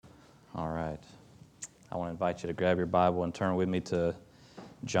All right. I want to invite you to grab your Bible and turn with me to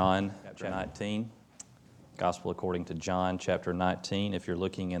John chapter 19. Gospel according to John chapter 19. If you're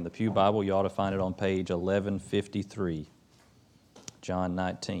looking in the Pew Bible, you ought to find it on page 1153. John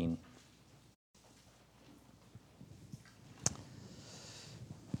 19.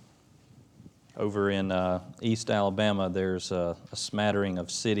 Over in East Alabama, there's a smattering of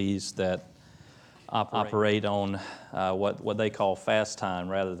cities that operate on what they call fast time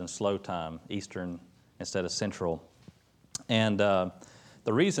rather than slow time, Eastern instead of Central. And the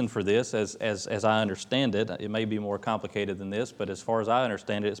reason for this, as I understand it, it may be more complicated than this, but as far as I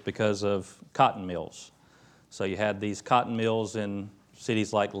understand it, it's because of cotton mills. So you had these cotton mills in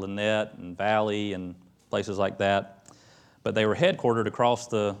cities like Lynette and Valley and places like that. But they were headquartered across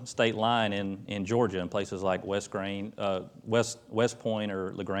the state line in Georgia in places like West Point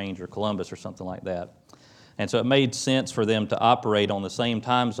or LaGrange or Columbus or something like that. And so it made sense for them to operate on the same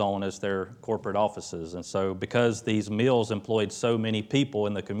time zone as their corporate offices. And so because these mills employed so many people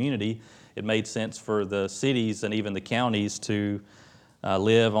in the community, it made sense for the cities and even the counties to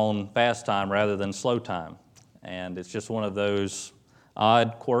live on fast time rather than slow time. And it's just one of those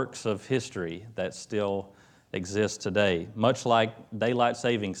odd quirks of history that still exists today, much like daylight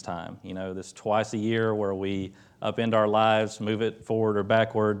savings time. You know, this twice a year where we upend our lives, move it forward or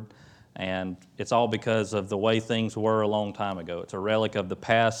backward, and it's all because of the way things were a long time ago. It's a relic of the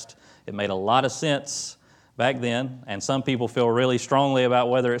past. It made a lot of sense back then, and some people feel really strongly about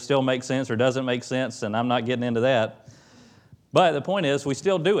whether it still makes sense or doesn't make sense, and I'm not getting into that. But the point is, we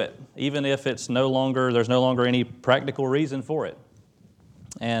still do it, even if there's no longer any practical reason for it.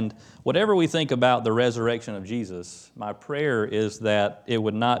 And whatever we think about the resurrection of Jesus, my prayer is that it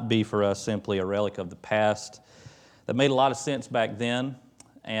would not be for us simply a relic of the past that made a lot of sense back then,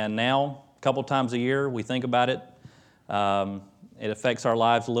 and now, a couple times a year, we think about it. It affects our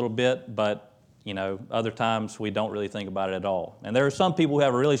lives a little bit, but other times we don't really think about it at all. And there are some people who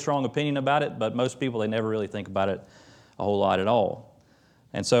have a really strong opinion about it, but most people, they never really think about it a whole lot at all.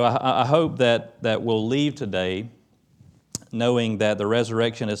 And so I hope that we'll leave today knowing that the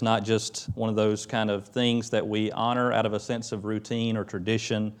resurrection is not just one of those kind of things that we honor out of a sense of routine or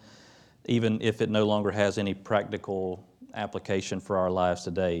tradition, even if it no longer has any practical application for our lives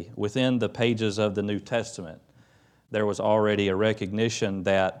today. Within the pages of the New Testament, there was already a recognition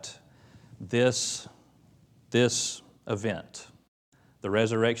that this event, the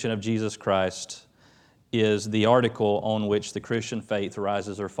resurrection of Jesus Christ, is the article on which the Christian faith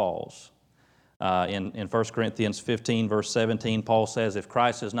rises or falls. In 1 Corinthians 15, verse 17, Paul says, if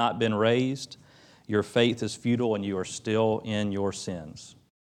Christ has not been raised, your faith is futile and you are still in your sins.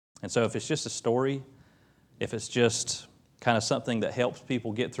 And so if it's just a story, if it's just kind of something that helps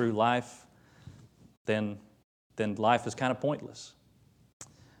people get through life, then life is kind of pointless.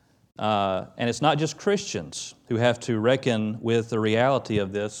 And it's not just Christians who have to reckon with the reality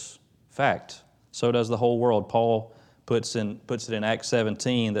of this fact. So does the whole world. Paul puts it in Acts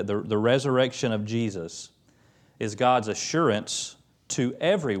 17 that the resurrection of Jesus is God's assurance to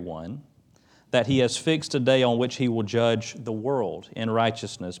everyone that He has fixed a day on which He will judge the world in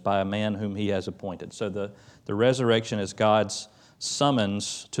righteousness by a man whom He has appointed. So the resurrection is God's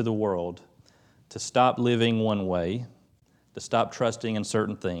summons to the world to stop living one way, to stop trusting in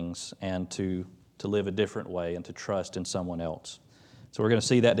certain things, and to live a different way and to trust in someone else. So we're going to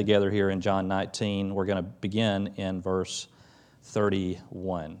see that together here in John 19. We're going to begin in verse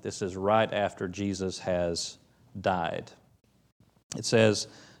 31. This is right after Jesus has died. It says,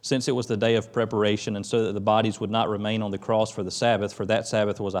 since it was the day of preparation, and so that the bodies would not remain on the cross for the Sabbath, for that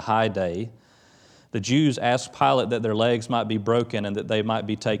Sabbath was a high day, the Jews asked Pilate that their legs might be broken and that they might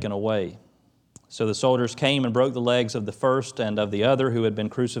be taken away. So the soldiers came and broke the legs of the first and of the other who had been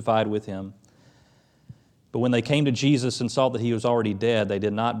crucified with Him. But when they came to Jesus and saw that He was already dead, they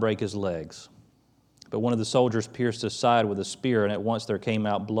did not break His legs. But one of the soldiers pierced His side with a spear, and at once there came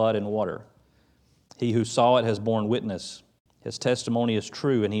out blood and water. He who saw it has borne witness. His testimony is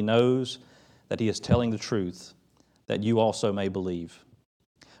true, and he knows that he is telling the truth, that you also may believe.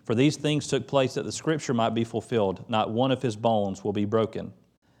 For these things took place that the Scripture might be fulfilled. Not one of his bones will be broken.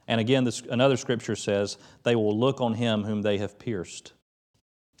 And again, another Scripture says, they will look on Him whom they have pierced.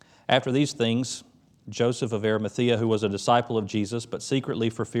 After these things, Joseph of Arimathea, who was a disciple of Jesus, but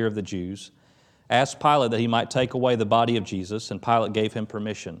secretly for fear of the Jews, asked Pilate that he might take away the body of Jesus, and Pilate gave him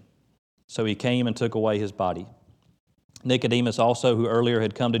permission. So he came and took away His body. Nicodemus also, who earlier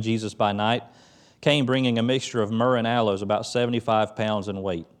had come to Jesus by night, came bringing a mixture of myrrh and aloes, about 75 pounds in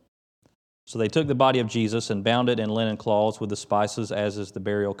weight. So they took the body of Jesus and bound it in linen cloths with the spices, as is the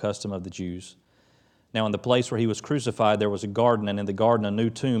burial custom of the Jews. Now in the place where he was crucified there was a garden, and in the garden a new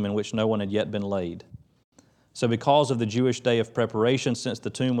tomb in which no one had yet been laid. So because of the Jewish day of preparation, since the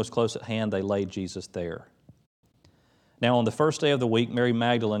tomb was close at hand, they laid Jesus there. Now on the first day of the week, Mary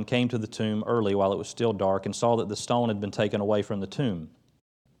Magdalene came to the tomb early while it was still dark and saw that the stone had been taken away from the tomb.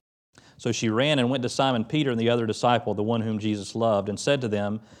 So she ran and went to Simon Peter and the other disciple, the one whom Jesus loved, and said to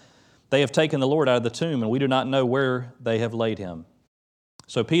them, "They have taken the Lord out of the tomb, and we do not know where they have laid him."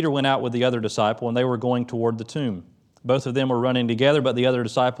 So Peter went out with the other disciple, and they were going toward the tomb. Both of them were running together, but the other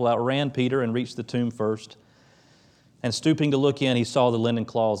disciple outran Peter and reached the tomb first. And stooping to look in, he saw the linen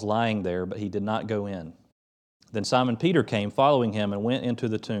cloths lying there, but he did not go in. Then Simon Peter came, following him, and went into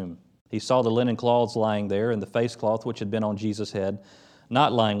the tomb. He saw the linen cloths lying there, and the face cloth which had been on Jesus' head,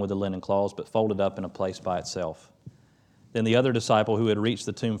 not lying with the linen cloths, but folded up in a place by itself. Then the other disciple who had reached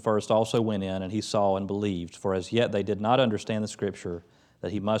the tomb first also went in, and he saw and believed, for as yet they did not understand the Scripture,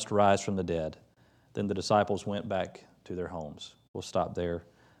 that he must rise from the dead. Then the disciples went back to their homes. We'll stop there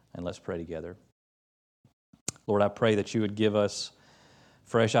and let's pray together. Lord, I pray that you would give us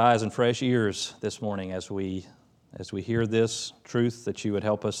fresh eyes and fresh ears this morning as we hear this truth, that you would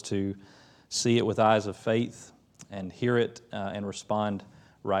help us to see it with eyes of faith and hear it and respond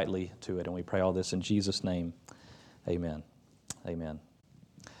rightly to it. And we pray all this in Jesus' name. Amen. Amen.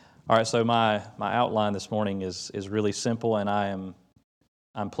 All right, so my outline this morning is really simple, and I'm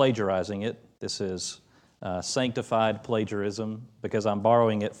plagiarizing it. This is sanctified plagiarism because I'm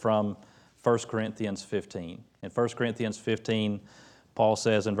borrowing it from 1 Corinthians 15. In 1 Corinthians 15, Paul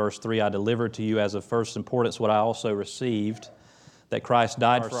says in verse 3, "I delivered to you as of first importance what I also received, that Christ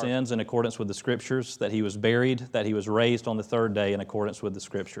died for our sins in accordance with the Scriptures, that he was buried, that he was raised on the third day in accordance with the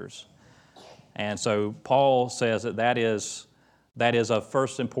Scriptures." And so Paul says that is of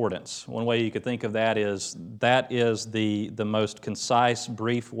first importance. One way you could think of that is the most concise,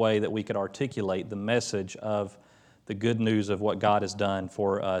 brief way that we could articulate the message of the good news of what God has done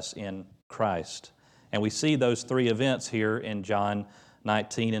for us in Christ. And we see those three events here in John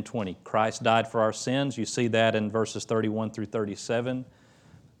 19 and 20. Christ died for our sins. You see that in verses 31 through 37.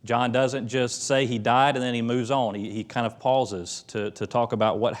 John doesn't just say he died and then he moves on. He kind of pauses to talk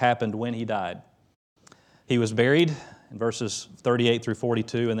about what happened when he died. He was buried in verses 38 through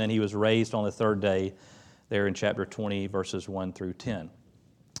 42, and then he was raised on the third day there in chapter 20, verses 1 through 10.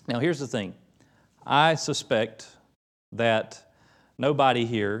 Now here's the thing. I suspect that nobody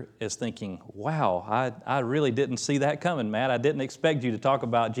here is thinking, wow, I really didn't see that coming, Matt. I didn't expect you to talk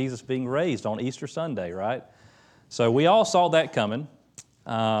about Jesus being raised on Easter Sunday, right? So we all saw that coming,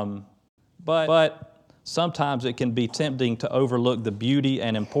 but sometimes it can be tempting to overlook the beauty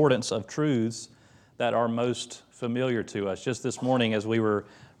and importance of truths that are most familiar to us. Just this morning as we were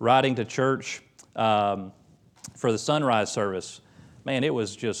riding to church for the sunrise service, man, it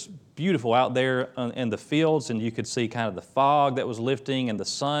was just beautiful out there in the fields, and you could see kind of the fog that was lifting and the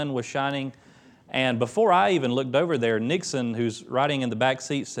sun was shining. And before I even looked over there, Nixon, who's riding in the back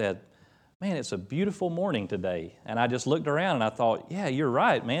seat, said, "Man, it's a beautiful morning today." And I just looked around and I thought, yeah, you're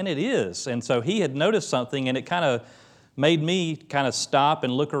right, man, it is. And so he had noticed something, and it kind of made me kind of stop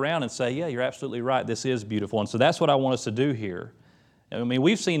and look around and say, yeah, you're absolutely right, this is beautiful. And so that's what I want us to do here. I mean,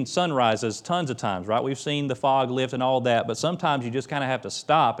 we've seen sunrises tons of times, right? We've seen the fog lift and all that, but sometimes you just kind of have to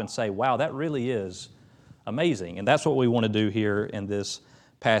stop and say, wow, that really is amazing. And that's what we want to do here in this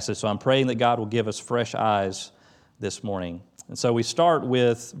passage. So I'm praying that God will give us fresh eyes this morning. And so we start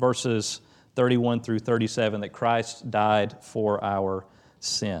with verses 31 through 37, that Christ died for our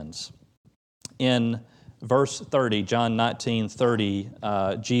sins. In verse 30, John 19:30,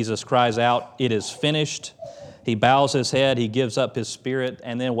 Jesus cries out, "It is finished." He bows his head, he gives up his spirit,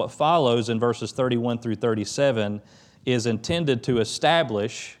 and then what follows in verses 31 through 37 is intended to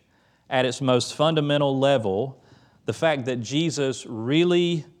establish at its most fundamental level the fact that Jesus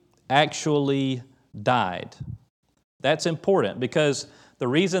really, actually died. That's important because the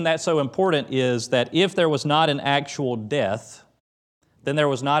reason that's so important is that if there was not an actual death, then there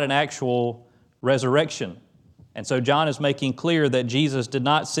was not an actual resurrection. And so John is making clear that Jesus did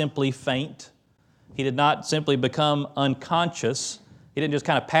not simply faint. He did not simply become unconscious. He didn't just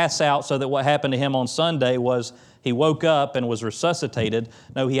kind of pass out so that what happened to him on Sunday was he woke up and was resuscitated.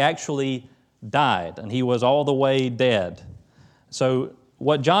 No, he actually died, and he was all the way dead. So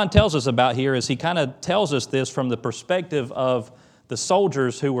what John tells us about here is he kind of tells us this from the perspective of the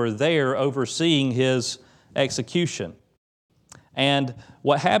soldiers who were there overseeing his execution. And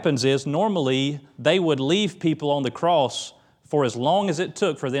what happens is normally they would leave people on the cross for as long as it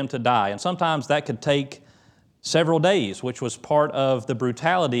took for them to die. And sometimes that could take several days, which was part of the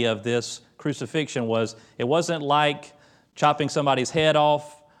brutality of this crucifixion. It wasn't like chopping somebody's head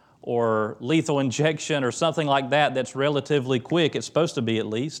off or lethal injection or something like that that's relatively quick. It's supposed to be at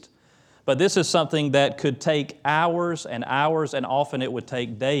least. But this is something that could take hours and hours, and often it would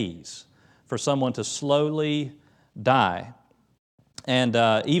take days for someone to slowly die. And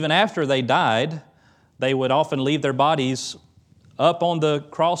even after they died, they would often leave their bodies up on the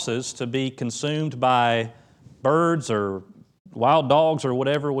crosses to be consumed by birds or wild dogs or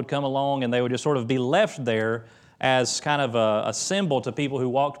whatever would come along, and they would just sort of be left there as kind of a symbol to people who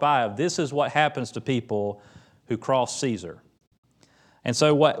walked by of this is what happens to people who cross Caesar. And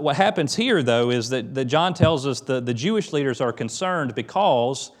so what happens here, though, is that John tells us the Jewish leaders are concerned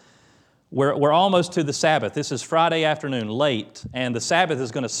because we're almost to the Sabbath. This is Friday afternoon, late, and the Sabbath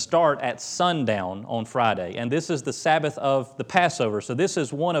is going to start at sundown on Friday. And this is the Sabbath of the Passover. So this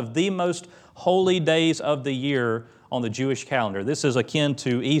is one of the most holy days of the year on the Jewish calendar. This is akin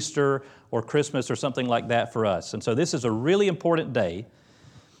to Easter or Christmas or something like that for us. And so this is a really important day.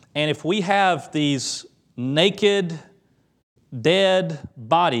 And if we have these naked, dead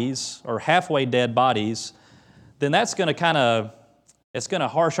bodies or halfway dead bodies, then that's going to it's going to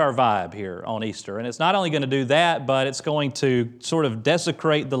harsh our vibe here on Easter. And it's not only going to do that, but it's going to sort of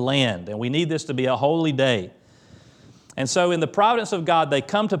desecrate the land. And we need this to be a holy day. And so in the providence of God, they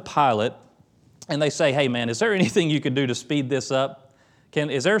come to Pilate and they say, hey man, is there anything you could do to speed this up?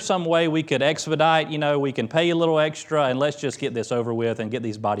 Is there some way we could expedite, we can pay a little extra and let's just get this over with and get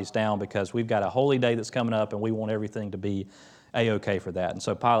these bodies down because we've got a holy day that's coming up and we want everything to be A-okay for that. And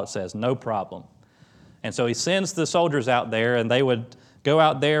so Pilate says, no problem. And so he sends the soldiers out there, and they would go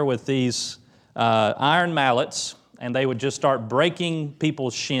out there with these iron mallets, and they would just start breaking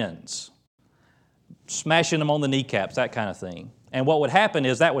people's shins, smashing them on the kneecaps, that kind of thing. And what would happen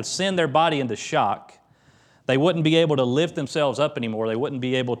is that would send their body into shock. They wouldn't be able to lift themselves up anymore. They wouldn't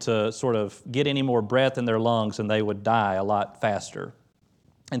be able to sort of get any more breath in their lungs, and they would die a lot faster.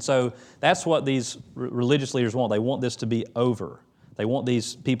 And so that's what these religious leaders want. They want this to be over. They want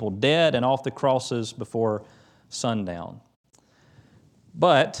these people dead and off the crosses before sundown.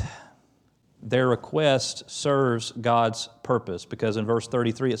 But their request serves God's purpose, because in verse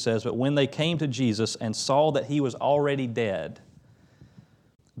 33 it says, but when they came to Jesus and saw that he was already dead,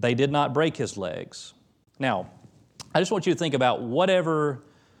 they did not break his legs. Now, I just want you to think about whatever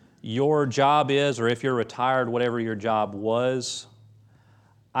your job is, or if you're retired, whatever your job was.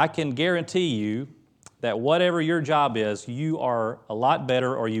 I can guarantee you that whatever your job is, you are a lot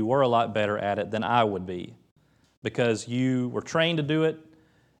better, or you were a lot better at it than I would be, because you were trained to do it,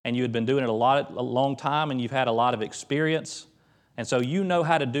 and you had been doing it a long time, and you've had a lot of experience, and so you know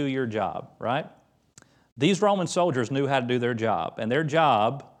how to do your job, right? These Roman soldiers knew how to do their job, and their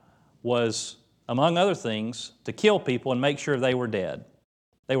job was, among other things, to kill people and make sure they were dead.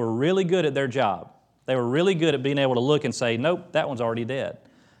 They were really good at their job. They were really good at being able to look and say, nope, that one's already dead.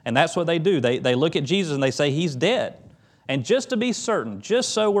 And that's what they do. They look at Jesus and they say, he's dead. And just to be certain, just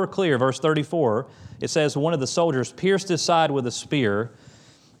so we're clear, verse 34, it says, one of the soldiers pierced his side with a spear,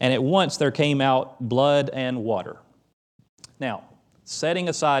 and at once there came out blood and water. Now, setting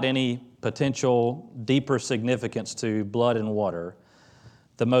aside any potential deeper significance to blood and water,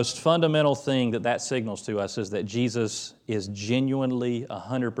 the most fundamental thing that signals to us is that Jesus is genuinely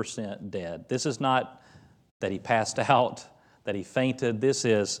 100% dead. This is not that he passed out, that he fainted. This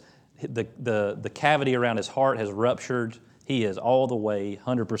is the cavity around his heart has ruptured. He is all the way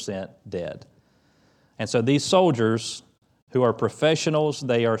 100% dead. And so these soldiers, who are professionals,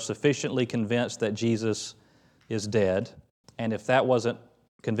 they are sufficiently convinced that Jesus is dead. And if that wasn't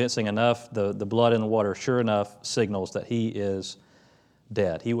convincing enough, the blood and the water sure enough signals that he is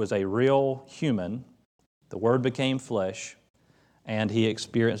dead. He was a real human. The Word became flesh, and he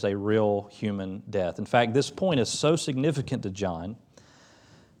experienced a real human death. In fact, this point is so significant to John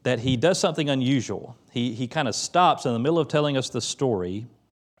that he does something unusual. He kind of stops in the middle of telling us the story,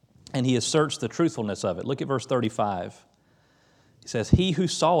 and he asserts the truthfulness of it. Look at verse 35. He says, he who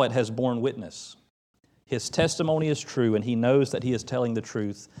saw it has borne witness. His testimony is true, and he knows that he is telling the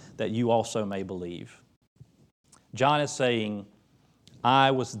truth, that you also may believe. John is saying,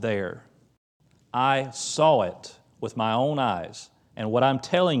 I was there. I saw it with my own eyes. And what I'm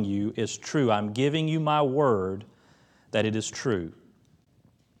telling you is true. I'm giving you my word that it is true.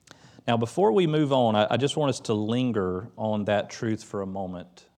 Now, before we move on, I just want us to linger on that truth for a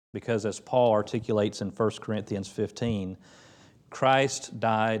moment, because as Paul articulates in 1 Corinthians 15, Christ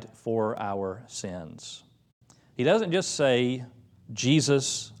died for our sins. He doesn't just say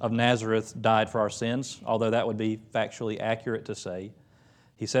Jesus of Nazareth died for our sins, although that would be factually accurate to say.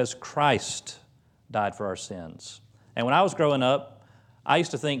 He says Christ died for our sins. And when I was growing up, I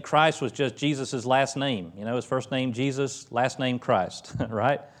used to think Christ was just Jesus' last name. His first name Jesus, last name Christ,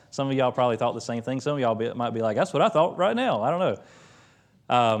 right? Some of y'all probably thought the same thing. Some of y'all might be like, that's what I thought right now. I don't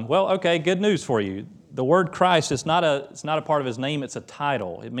know. Well, okay, good news for you. The word Christ is it's not a part of His name, it's a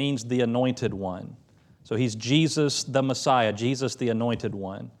title. It means the anointed one. So He's Jesus the Messiah, Jesus the anointed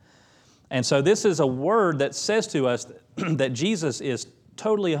one. And so this is a word that says to us that Jesus is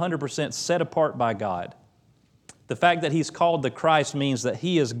totally 100% set apart by God. The fact that He's called the Christ means that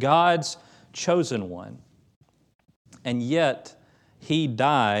He is God's chosen one. And yet, He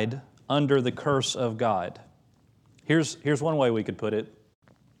died under the curse of God. Here's one way we could put it.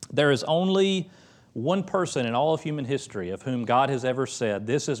 There is only one person in all of human history of whom God has ever said,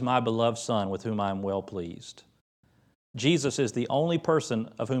 "This is my beloved Son with whom I am well pleased." Jesus is the only person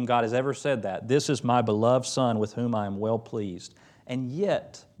of whom God has ever said that. "This is my beloved Son with whom I am well pleased." And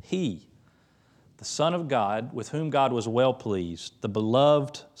yet, He, the Son of God, with whom God was well pleased, the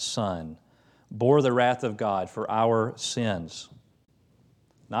beloved Son, bore the wrath of God for our sins.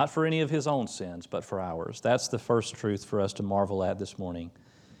 Not for any of His own sins, but for ours. That's the first truth for us to marvel at this morning.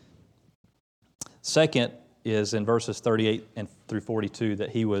 Second is in verses 38 and through 42 that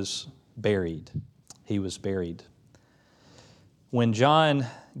He was buried. He was buried. When John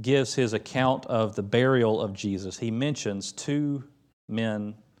gives his account of the burial of Jesus, he mentions two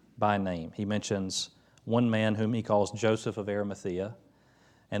men by name. He mentions one man whom he calls Joseph of Arimathea,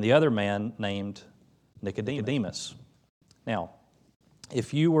 and the other man named Nicodemus. Now,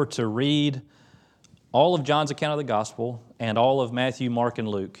 if you were to read all of John's account of the gospel and all of Matthew, Mark, and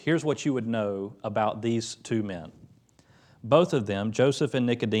Luke, here's what you would know about these two men. Both of them, Joseph and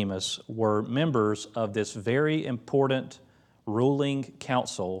Nicodemus, were members of this very important ruling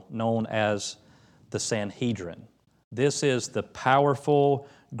council known as the Sanhedrin. This is the powerful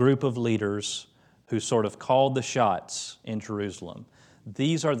group of leaders who sort of called the shots in Jerusalem.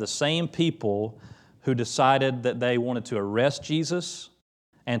 These are the same people who decided that they wanted to arrest Jesus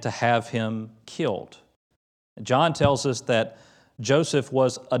and to have Him killed. John tells us that Joseph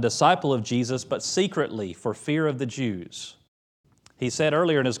was a disciple of Jesus, but secretly for fear of the Jews. He said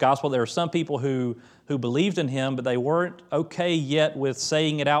earlier in his gospel there are some people who believed in Him, but they weren't okay yet with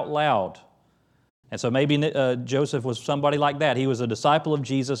saying it out loud. And so maybe Joseph was somebody like that. He was a disciple of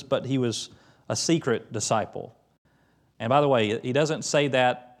Jesus, but he was a secret disciple. And by the way, he doesn't say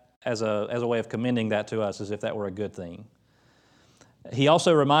that as a way of commending that to us, as if that were a good thing. He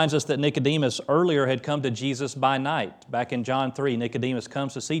also reminds us that Nicodemus earlier had come to Jesus by night. Back in John 3, Nicodemus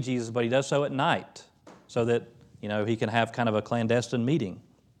comes to see Jesus, but he does so at night so that, he can have kind of a clandestine meeting.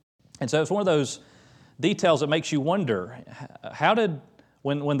 And so it's one of those details that makes you wonder, how did,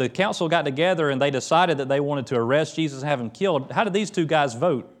 when the council got together and they decided that they wanted to arrest Jesus and have Him killed, how did these two guys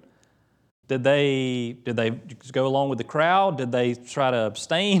vote? Did they just go along with the crowd? Did they try to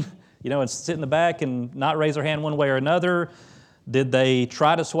abstain, and sit in the back and not raise their hand one way or another? Did they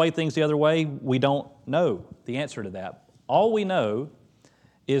try to sway things the other way? We don't know the answer to that. All we know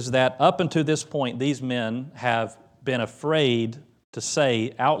is that up until this point, these men have been afraid to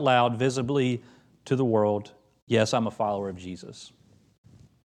say out loud, visibly to the world, "Yes, I'm a follower of Jesus."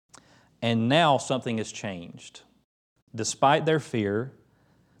 And now something has changed. Despite their fear,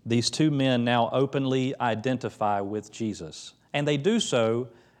 these two men now openly identify with Jesus. And they do so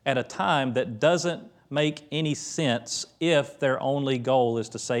at a time that doesn't make any sense if their only goal is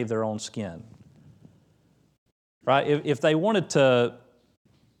to save their own skin. Right? If they wanted to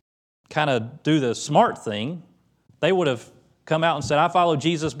kind of do the smart thing, they would have come out and said, "I followed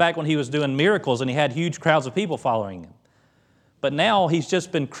Jesus back when He was doing miracles and He had huge crowds of people following Him." But now He's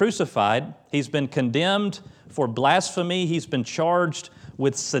just been crucified. He's been condemned for blasphemy. He's been charged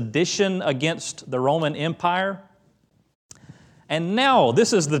with sedition against the Roman Empire. And now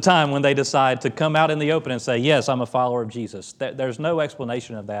this is the time when they decide to come out in the open and say, "Yes, I'm a follower of Jesus." There's no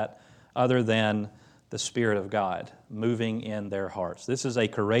explanation of that other than the Spirit of God moving in their hearts. This is a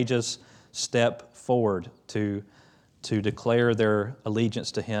courageous step forward to declare their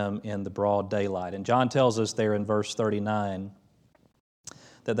allegiance to Him in the broad daylight. And John tells us there in verse 39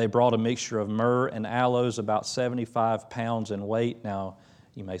 that they brought a mixture of myrrh and aloes, about 75 pounds in weight. Now,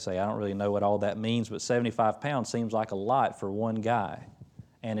 you may say, "I don't really know what all that means," but 75 pounds seems like a lot for one guy.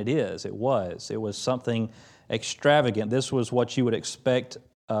 And it is. It was. It was something extravagant. This was what you would expect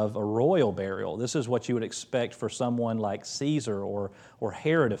of a royal burial. This is what you would expect for someone like Caesar or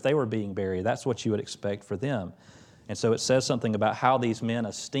Herod if they were being buried. That's what you would expect for them. And so it says something about how these men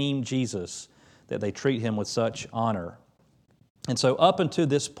esteem Jesus, that they treat Him with such honor. And so up until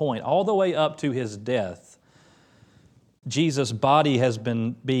this point, all the way up to His death, Jesus' body has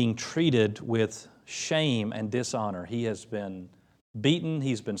been being treated with shame and dishonor. He has been beaten,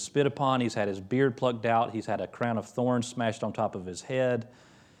 He's been spit upon, He's had His beard plucked out, He's had a crown of thorns smashed on top of His head.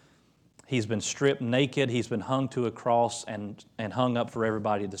 He's been stripped naked. He's been hung to a cross and hung up for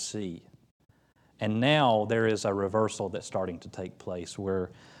everybody to see. And now there is a reversal that's starting to take place where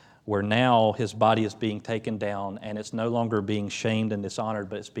now His body is being taken down and it's no longer being shamed and dishonored,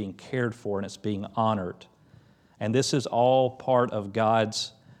 but it's being cared for and it's being honored. And this is all part of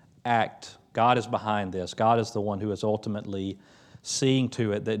God's act. God is behind this. God is the one who is ultimately seeing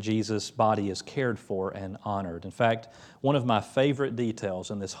to it that Jesus' body is cared for and honored. In fact, one of my favorite details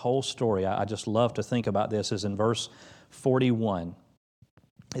in this whole story, I just love to think about this, is in verse 41.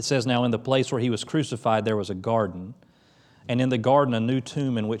 It says, "Now in the place where He was crucified there was a garden, and in the garden a new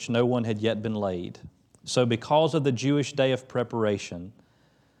tomb in which no one had yet been laid. So because of the Jewish day of preparation,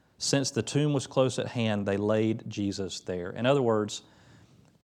 since the tomb was close at hand, they laid Jesus there." In other words,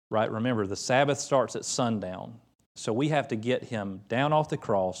 right, remember, the Sabbath starts at sundown. So we have to get Him down off the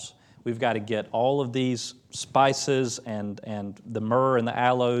cross. We've got to get all of these spices and the myrrh and the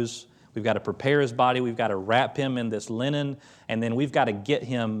aloes. We've got to prepare His body. We've got to wrap Him in this linen. And then we've got to get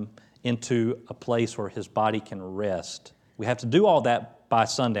Him into a place where His body can rest. We have to do all that by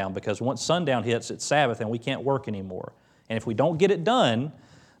sundown, because once sundown hits, it's Sabbath and we can't work anymore. And if we don't get it done,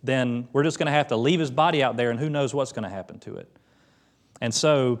 then we're just going to have to leave His body out there and who knows what's going to happen to it. And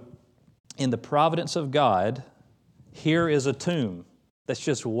so, in the providence of God, here is a tomb that's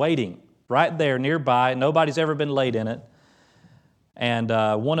just waiting right there nearby. Nobody's ever been laid in it. And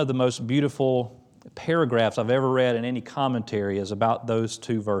one of the most beautiful paragraphs I've ever read in any commentary is about those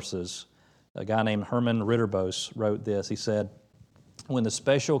two verses. A guy named Herman Ritterboos wrote this. He said, "When the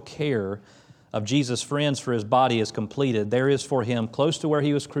special care of Jesus' friends for His body is completed, there is for Him, close to where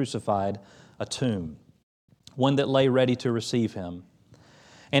He was crucified, a tomb, one that lay ready to receive Him.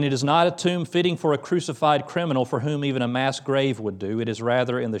 And it is not a tomb fitting for a crucified criminal for whom even a mass grave would do. It is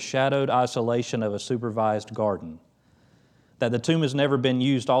rather in the shadowed isolation of a supervised garden. That the tomb has never been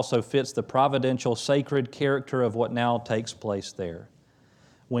used also fits the providential, sacred character of what now takes place there.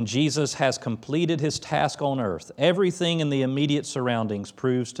 When Jesus has completed His task on earth, everything in the immediate surroundings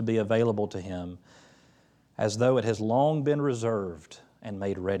proves to be available to Him as though it has long been reserved and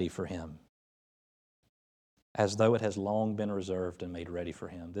made ready for Him." As though it has long been reserved and made ready for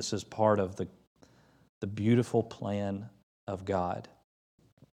Him. This is part of the beautiful plan of God.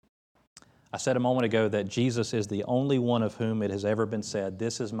 I said a moment ago that Jesus is the only one of whom it has ever been said,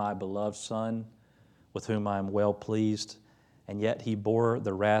 "This is my beloved Son, with whom I am well pleased." And yet He bore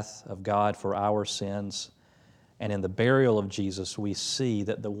the wrath of God for our sins. And in the burial of Jesus, we see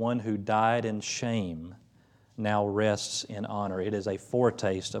that the one who died in shame now rests in honor. It is a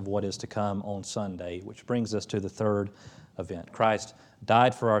foretaste of what is to come on Sunday, which brings us to the third event. Christ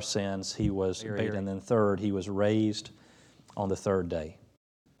died for our sins, He was buried, and then third, He was raised on the third day.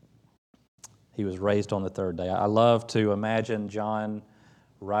 He was raised on the third day. I love to imagine John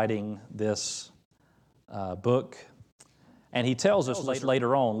writing this book, and he tells us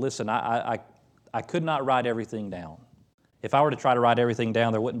later on, listen, I could not write everything down. If I were to try to write everything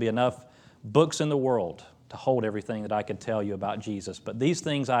down, there wouldn't be enough books in the world to hold everything that I could tell you about Jesus. But these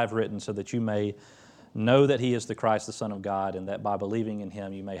things I've written so that you may know that He is the Christ, the Son of God, and that by believing in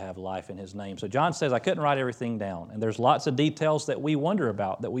Him you may have life in His name. So John says, I couldn't write everything down. And there's lots of details that we wonder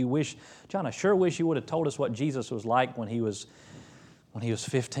about, that we wish, John, I sure wish you would have told us what Jesus was like when He was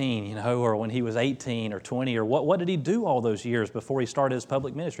 15, or when He was 18 or 20, or what did He do all those years before He started His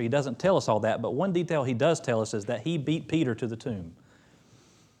public ministry? He doesn't tell us all that, but one detail He does tell us is that He beat Peter to the tomb,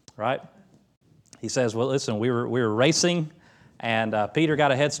 right? He says, well, listen, we were racing, and Peter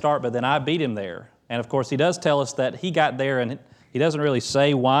got a head start, but then I beat him there. And of course, He does tell us that He got there, and He doesn't really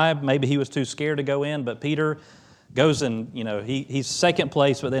say why. Maybe He was too scared to go in, but Peter goes and, he's second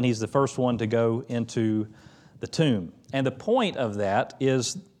place, but then he's the first one to go into the tomb. And the point of that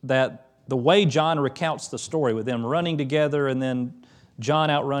is that the way John recounts the story, with them running together and then John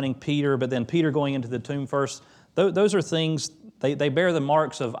outrunning Peter, but then Peter going into the tomb first, those are things, they bear the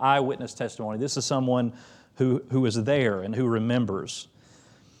marks of eyewitness testimony. This is someone who is there and who remembers.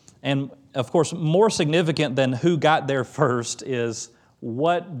 And of course, more significant than who got there first is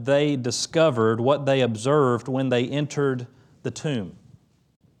what they discovered, what they observed when they entered the tomb.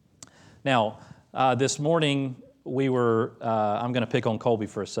 Now, this morning we were, I'm going to pick on Colby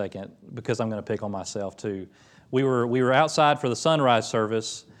for a second because I'm going to pick on myself too. We were outside for the sunrise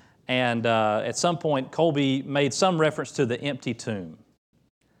service, and at some point Colby made some reference to the empty tomb.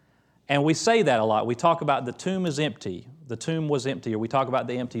 And we say that a lot. We talk about the tomb is empty. The tomb was empty, or we talk about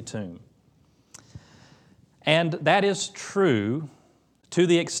the empty tomb. And that is true to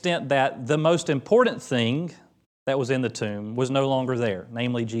the extent that the most important thing that was in the tomb was no longer there,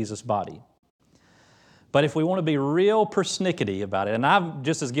 namely Jesus' body. But if we want to be real persnickety about it, and I'm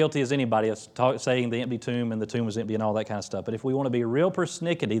just as guilty as anybody of saying the empty tomb and the tomb was empty and all that kind of stuff, but if we want to be real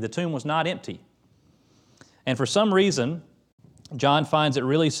persnickety, the tomb was not empty. And for some reason, John finds it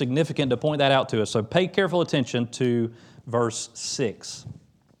really significant to point that out to us. So pay careful attention to verse 6.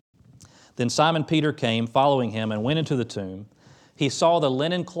 Then Simon Peter came, following him, and went into the tomb. He saw the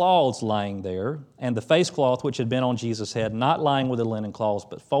linen cloths lying there, and the face cloth which had been on Jesus' head, not lying with the linen cloths,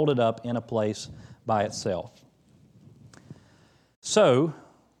 but folded up in a place by itself. So,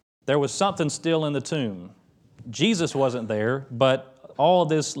 there was something still in the tomb. Jesus wasn't there, but all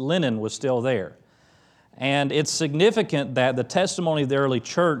this linen was still there. And it's significant that the testimony of the early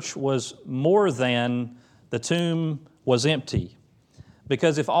church was more than the tomb was empty.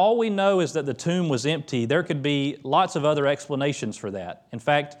 Because if all we know is that the tomb was empty, there could be lots of other explanations for that. In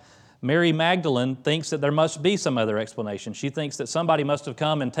fact, Mary Magdalene thinks that there must be some other explanation. She thinks that somebody must have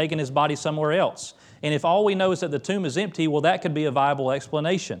come and taken his body somewhere else. And if all we know is that the tomb is empty, well, that could be a viable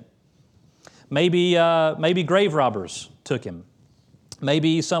explanation. Maybe grave robbers took him.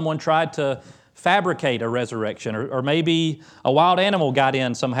 Maybe someone tried to fabricate a resurrection, or maybe a wild animal got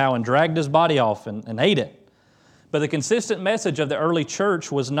in somehow and dragged his body off and ate it. But the consistent message of the early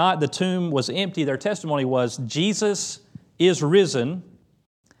church was not the tomb was empty. Their testimony was Jesus is risen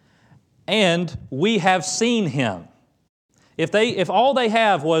and we have seen Him. If all they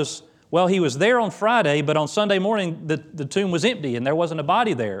have was, well, He was there on Friday, but on Sunday morning the tomb was empty and there wasn't a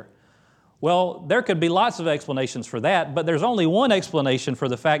body there. Well, there could be lots of explanations for that, but there's only one explanation for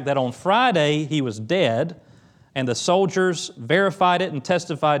the fact that on Friday He was dead and the soldiers verified it and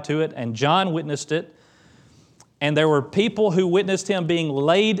testified to it and John witnessed it. And there were people who witnessed Him being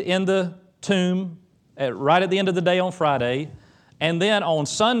laid in the tomb right at the end of the day on Friday. And then on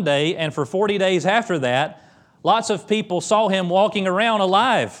Sunday, and for 40 days after that, lots of people saw Him walking around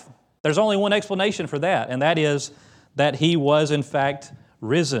alive. There's only one explanation for that, and that is that He was in fact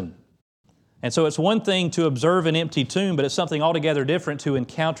risen. And so it's one thing to observe an empty tomb, but it's something altogether different to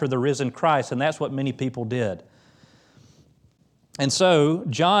encounter the risen Christ, and that's what many people did. And so,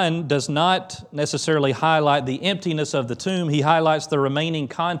 John does not necessarily highlight the emptiness of the tomb. He highlights the remaining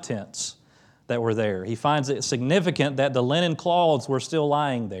contents that were there. He finds it significant that the linen cloths were still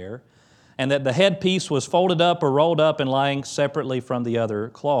lying there and that the headpiece was folded up or rolled up and lying separately from the other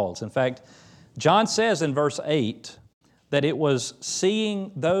cloths. In fact, John says in verse 8 that it was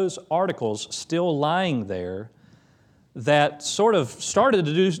seeing those articles still lying there that sort of started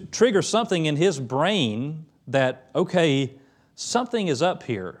to trigger something in his brain that, okay, something is up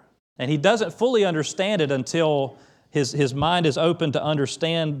here. And he doesn't fully understand it until his mind is open to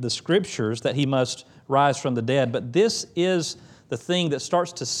understand the Scriptures that he must rise from the dead. But this is the thing that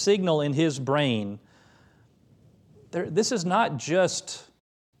starts to signal in his brain, this is not just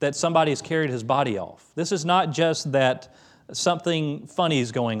that somebody has carried his body off. This is not just that something funny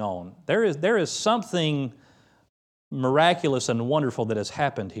is going on. There is something miraculous and wonderful that has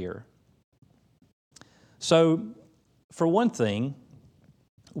happened here. So, for one thing,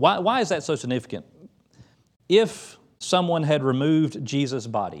 why is that so significant? If someone had removed Jesus'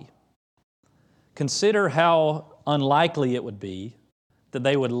 body, consider how unlikely it would be that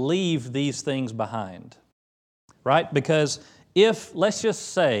they would leave these things behind, right? Because if, let's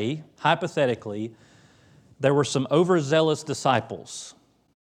just say, hypothetically, there were some overzealous disciples,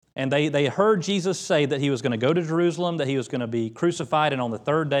 and they heard Jesus say that He was going to go to Jerusalem, that He was going to be crucified, and on the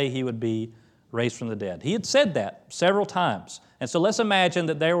third day He would be raised from the dead. He had said that several times. And so let's imagine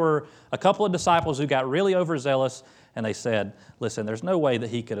that there were a couple of disciples who got really overzealous and they said, listen, there's no way that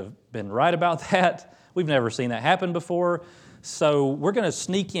He could have been right about that. We've never seen that happen before. So we're going to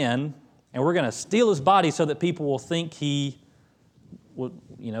sneak in and we're going to steal His body so that people will think that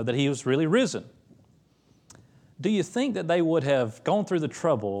He was really risen. Do you think that they would have gone through the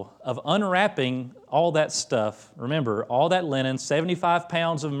trouble of unwrapping all that stuff, remember, all that linen, 75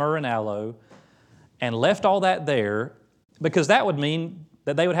 pounds of myrrh and aloe, and left all that there, because that would mean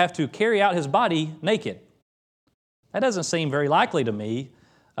that they would have to carry out His body naked? That doesn't seem very likely to me.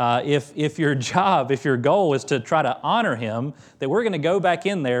 If your goal is to try to honor Him, that we're going to go back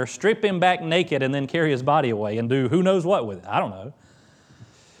in there, strip Him back naked, and then carry His body away and do who knows what with it. I don't know.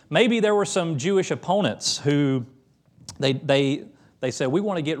 Maybe there were some Jewish opponents who they said, we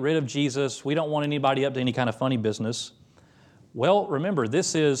want to get rid of Jesus. We don't want anybody up to any kind of funny business. Well, remember,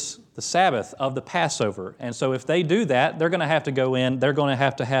 this is the Sabbath of the Passover. And so if they do that, they're going to have to go in, they're going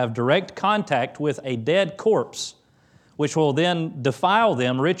to have direct contact with a dead corpse, which will then defile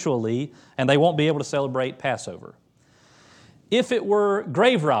them ritually, and they won't be able to celebrate Passover. If it were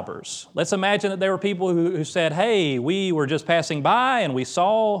grave robbers, let's imagine that there were people who said, hey, we were just passing by and we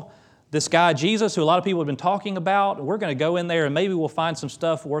saw this guy Jesus, who a lot of people have been talking about, we're going to go in there and maybe we'll find some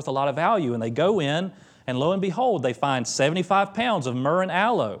stuff worth a lot of value. And they go in, and lo and behold, they find 75 pounds of myrrh and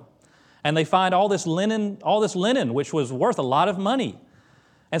aloe. And they find all this linen, which was worth a lot of money.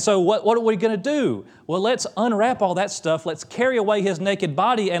 And so what are we going to do? Well, let's unwrap all that stuff. Let's carry away his naked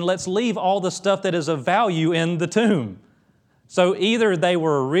body, and let's leave all the stuff that is of value in the tomb. So either they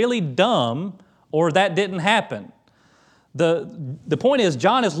were really dumb or that didn't happen. The point is,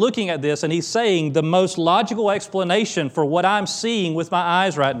 John is looking at this and he's saying the most logical explanation for what I'm seeing with my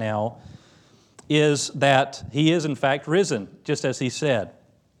eyes right now is that he is in fact risen, just as he said.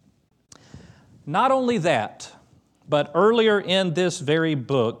 Not only that, but earlier in this very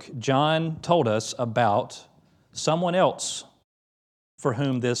book, John told us about someone else for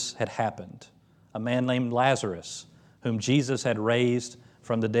whom this had happened, a man named Lazarus, whom Jesus had raised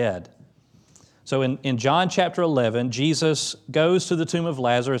from the dead. So in John chapter 11, Jesus goes to the tomb of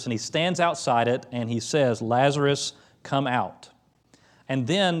Lazarus and he stands outside it and he says, "Lazarus, come out." And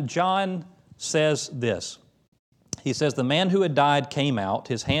then John says this. He says, "The man who had died came out,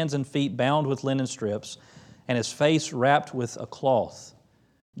 his hands and feet bound with linen strips, and his face wrapped with a cloth.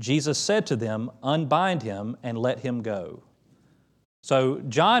 Jesus said to them, 'Unbind him and let him go.'" So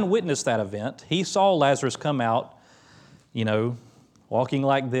John witnessed that event. He saw Lazarus come out, walking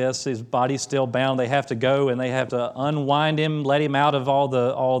like this, his body's still bound. They have to go and they have to unwind him, let him out of all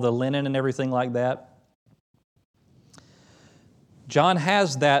the linen and everything like that. John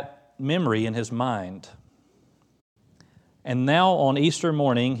has that memory in his mind. And now on Easter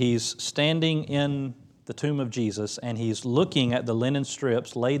morning, he's standing in the tomb of Jesus and he's looking at the linen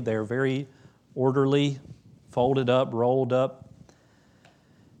strips laid there very orderly, folded up, rolled up.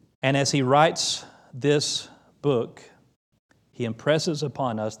 And as he writes this book, he impresses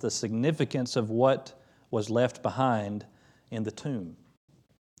upon us the significance of what was left behind in the tomb.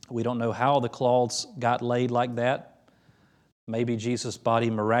 We don't know how the cloths got laid like that. Maybe Jesus' body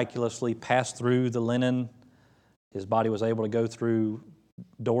miraculously passed through the linen. His body was able to go through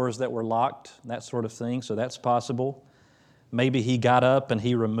doors that were locked, that sort of thing, so that's possible. Maybe he got up and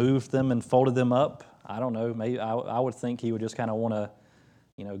he removed them and folded them up. I don't know. Maybe I would think he would just kind of want to,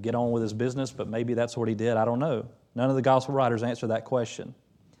 get on with his business, but maybe that's what he did. I don't know. None of the gospel writers answer that question.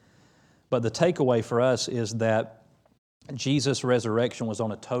 But the takeaway for us is that Jesus' resurrection was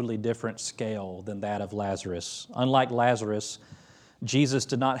on a totally different scale than that of Lazarus. Unlike Lazarus, Jesus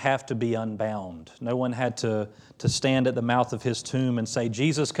did not have to be unbound. No one had to stand at the mouth of his tomb and say,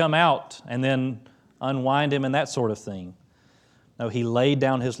 "Jesus, come out," and then unwind him and that sort of thing. No, he laid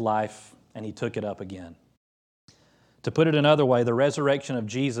down his life and he took it up again. To put it another way, the resurrection of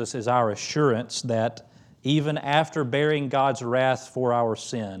Jesus is our assurance that even after bearing God's wrath for our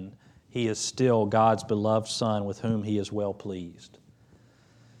sin, he is still God's beloved Son with whom he is well pleased.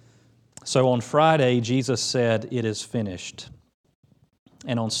 So on Friday, Jesus said, "It is finished."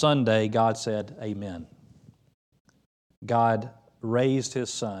 And on Sunday, God said, "Amen." God raised his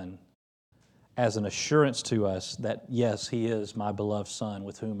Son as an assurance to us that, yes, he is my beloved Son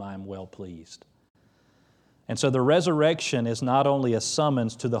with whom I am well pleased. And so the resurrection is not only a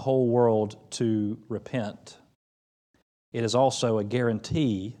summons to the whole world to repent, it is also a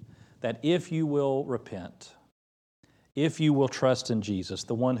guarantee that if you will repent, if you will trust in Jesus,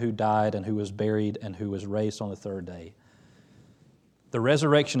 the one who died and who was buried and who was raised on the third day, the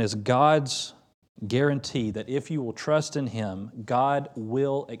resurrection is God's guarantee that if you will trust in him, God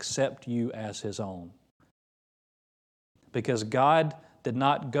will accept you as his own. Because God did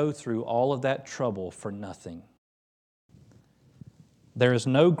not go through all of that trouble for nothing. There is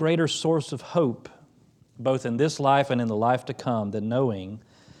no greater source of hope, both in this life and in the life to come, than knowing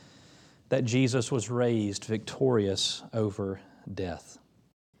that Jesus was raised victorious over death.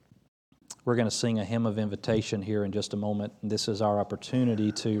 We're going to sing a hymn of invitation here in just a moment. This is our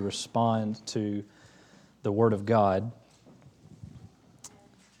opportunity to respond to the Word of God.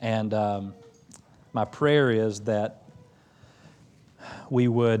 And my prayer is that we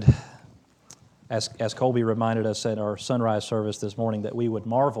would, as Colby reminded us at our sunrise service this morning, that we would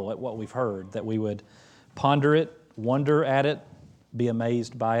marvel at what we've heard, that we would ponder it, wonder at it, be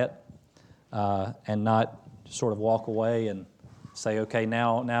amazed by it, and not sort of walk away and say, okay,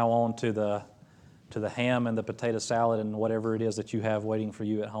 now on to the ham and the potato salad and whatever it is that you have waiting for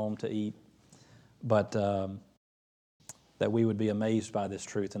you at home to eat. But that we would be amazed by this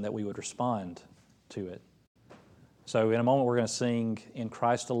truth and that we would respond to it. So in a moment we're going to sing, "In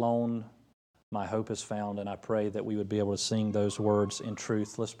Christ Alone My Hope Is Found," and I pray that we would be able to sing those words in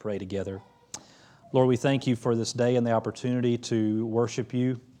truth. Let's pray together. Lord, we thank you for this day and the opportunity to worship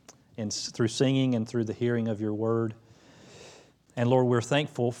you through singing and through the hearing of your word. And Lord, we're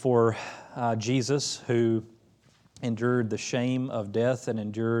thankful for Jesus, who endured the shame of death and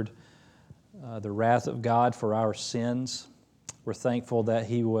endured the wrath of God for our sins. We're thankful that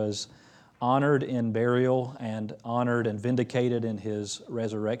He was honored in burial and honored and vindicated in His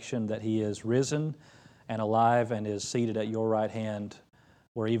resurrection, that He is risen and alive and is seated at your right hand,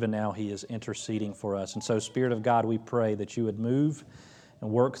 where even now He is interceding for us. And so, Spirit of God, we pray that you would move and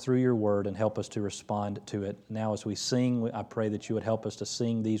work through your word and help us to respond to it. Now as we sing, I pray that you would help us to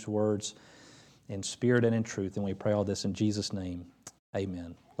sing these words in spirit and in truth. And we pray all this in Jesus' name.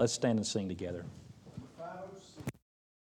 Amen. Let's stand and sing together.